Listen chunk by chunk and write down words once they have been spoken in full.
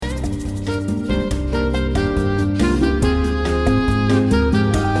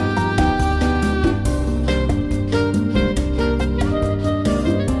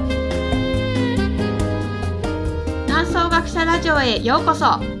へようこそ。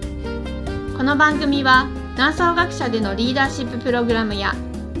この番組は南総学舎でのリーダーシッププログラムや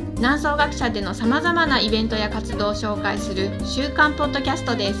南総学舎でのさまざまなイベントや活動を紹介する週刊ポッドキャス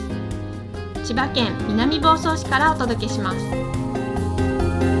トです。千葉県南房総市からお届けします。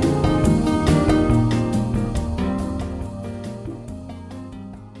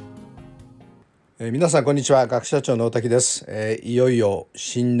皆さんこんにちは。学者長の大滝です。いよいよ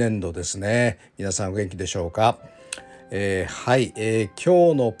新年度ですね。皆さんお元気でしょうか。今日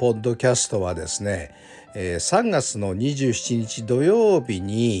のポッドキャストはですね、3月の27日土曜日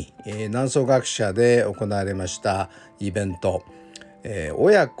に、南総学舎で行われましたイベント、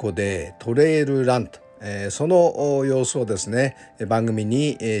親子でトレイルランと、その様子をですね番組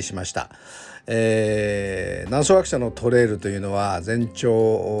に、しました。南総学舎のトレイルというのは全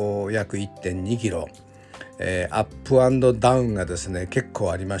長約 1.2 キロ、アップアンドダウンがですね結構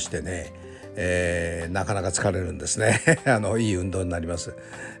ありましてね、なかなか疲れるんですねいい運動になります。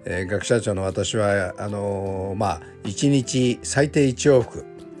学者長の私は1日最低1往復、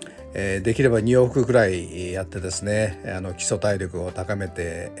できれば2往復くらいやってですね基礎体力を高め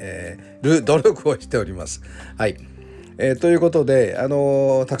てる努力をしております。はい、ということで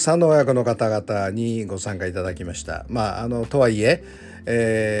たくさんの親子の方々にご参加いただきました。とはいえ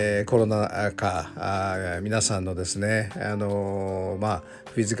コロナ禍皆さんのですね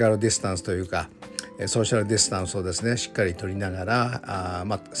フィジカルディスタンスというかソーシャルディスタンスをですねしっかり取りながら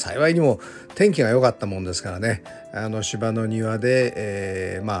幸いにも天気が良かったもんですからね芝の庭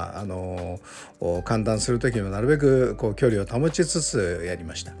で、寒暖する時もなるべく距離を保ちつつやり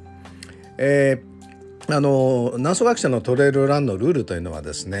ました。南総学舎のトレイルランのルールというのは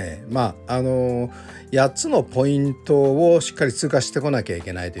ですね、8つのポイントをしっかり通過してこなきゃい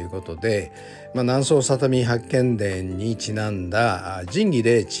けないということで、南総里見八犬伝にちなんだ仁義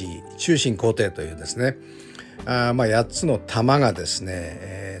礼智忠信孝悌というですね8つの玉がです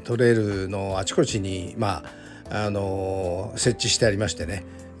ね、トレイルのあちこちに、設置してありましてね、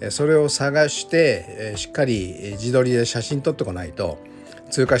それを探して、しっかり自撮りで写真撮ってこないと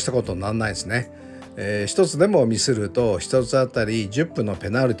通過したことにならないですね。一つでもミスると一つあたり10分のペ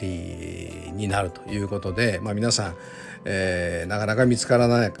ナルティになるということで、皆さん、なかなか見つから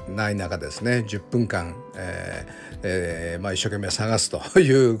ない中ですね10分間、一生懸命探すと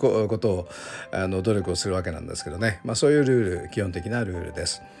いうことを努力をするわけなんですけどね、そういうルール、基本的なルールで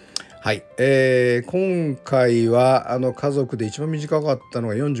す。はい、今回は家族で一番短かったの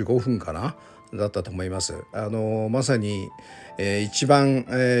が45分かなだったと思います。まさに、一番、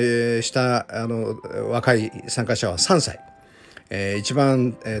下若い参加者は3歳、一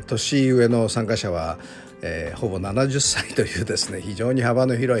番、年上の参加者は、ほぼ70歳というですね非常に幅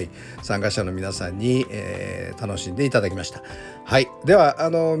の広い参加者の皆さんに、楽しんでいただきました。はい、では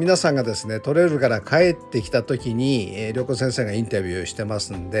皆さんがですねトレイルから帰ってきた時に、良子先生がインタビューしてま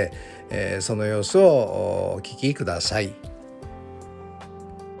すんで、その様子をお聞きください。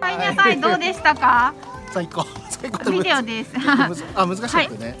皆さんどうでしたか？最高ビデオです。難しかった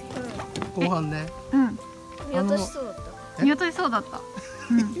ね、後半ね、見落としそうだった。見落としそうだった。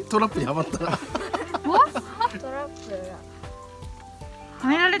トラップにはまったらトラップは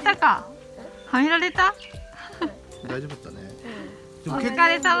められたか？はめられた？大丈夫だったね。お疲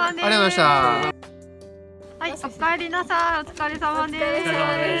れ様です。ありがとうございました。はい、お帰りなさい。お疲れ様で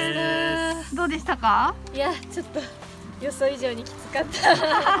す。どうでしたか？いや、ちょっと予想以上にきつかっ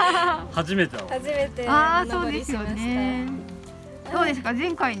た。初めてそうですよね。どうですか？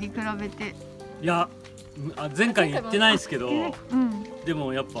前回に比べて。いや、前回行ってないですけど、で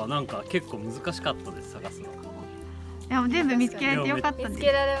もやっぱなんか結構難しかったです、探すの。いや、全部見つけられてよかったです。見つ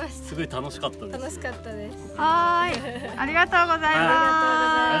けられました。すごい楽しかったです。楽しかったです。はい、ありがとうございます。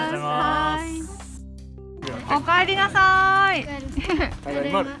ありがとうございます。お帰りなさい。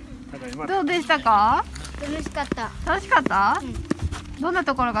どうでしたか？楽しかった。楽しかった？どんな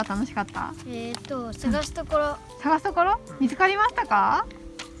ところが楽しかった？探すところ。探すところ？見つかりましたか？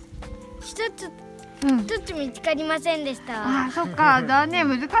一つ見つかりませんでした。そっか、残念、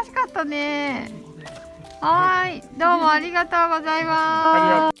難しかったね。はい、どうもありがとうござい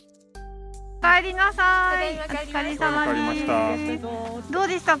ます。お帰りなさい。お疲れ様です。どう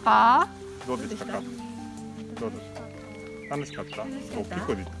でしたか？楽しかった。大きい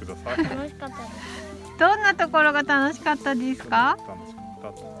声で言ってください。楽しかったです。どんなところが楽しかったですか？楽しか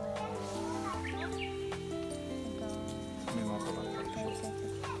った。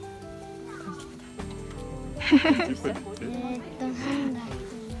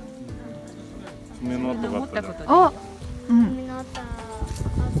爪の跡があったじゃん。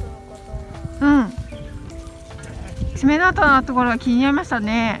爪の跡のところが気になりました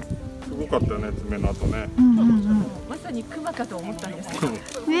ね。すごかったよね、爪の跡ね。まさにクマかと思ったんですけどね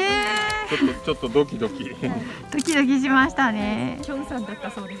ちょっとドキドキドキドキしましたね。キョンさんだった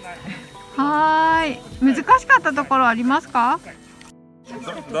そうです。はい、難しかったところありますか？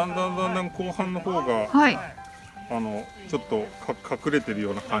だんだん後半の方が、はい、ちょっと隠れてる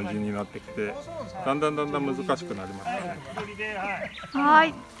ような感じになってきて、だんだん難しくなりましたね。は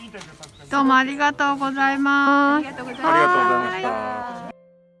い、どうもありがとうございます。ありがとうございました。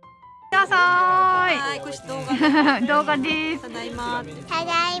皆さはい、これ動画です。ただいま。た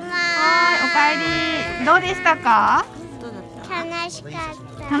だいま。はい、おかえり。どうでしたか？どうだった？楽しかっ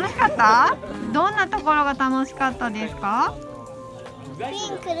た。楽しかった？どんなところが楽しかったですか？くる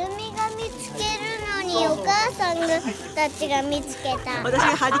みが見つけるのにお母さんたちが見つけた。私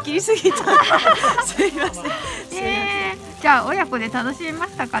が張り切りすぎた。すいません。じゃあ親子で楽しめま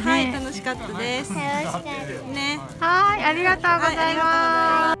したかね？はい、楽しかったです。楽しかったね。はい、ありがとうござい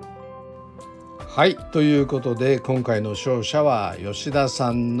ます。はい、ということで今回の勝者は吉田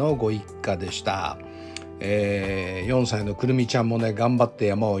さんのご一家でした。4歳のくるみちゃんもね頑張って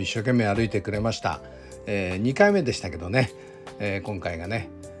山を一生懸命歩いてくれました。2回目でしたけどね、今回がね、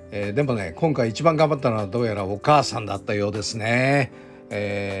でもね今回一番頑張ったのはどうやらお母さんだったようですね。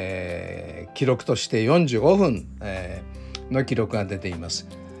記録として45分、の記録が出ています。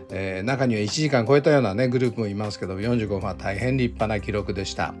中には1時間超えたようなねグループもいますけど45分は大変立派な記録で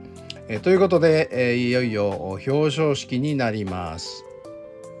した。ということで、いよいよ表彰式になります。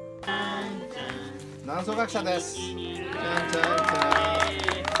南総学者です。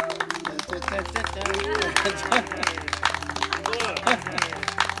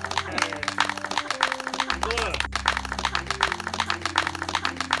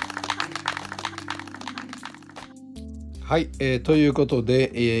はい、ということ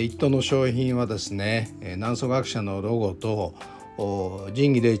で、一等の商品はですね、南総学者のロゴと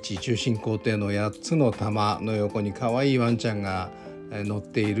仁義礼智中心皇帝の8つの玉の横に可愛いワンちゃんが乗っ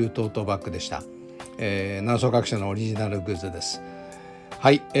ているトートバッグでした。南総学者のオリジナルグッズです。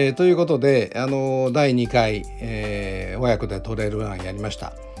はい、ということで第2回、親子でトレイルランやりまし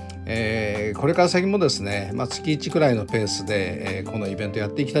た。これから先もですね、月1くらいのペースで、このイベントや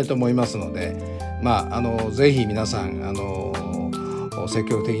っていきたいと思いますので、ぜひ皆さん積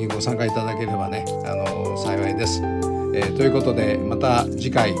極的にご参加いただければね幸いです。ということでまた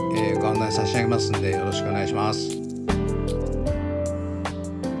次回、ご案内差し上げますのでよろしくお願いします。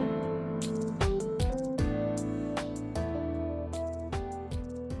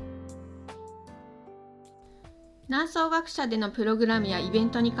南総学舎でのプログラムやイベン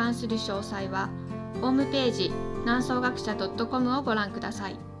トに関する詳細はホームページ南総学舎 .com をご覧くださ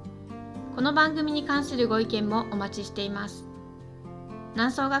い。この番組に関するご意見もお待ちしています。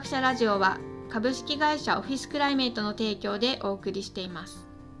南総学舎ラジオは株式会社オフィスクライメイトの提供でお送りしています。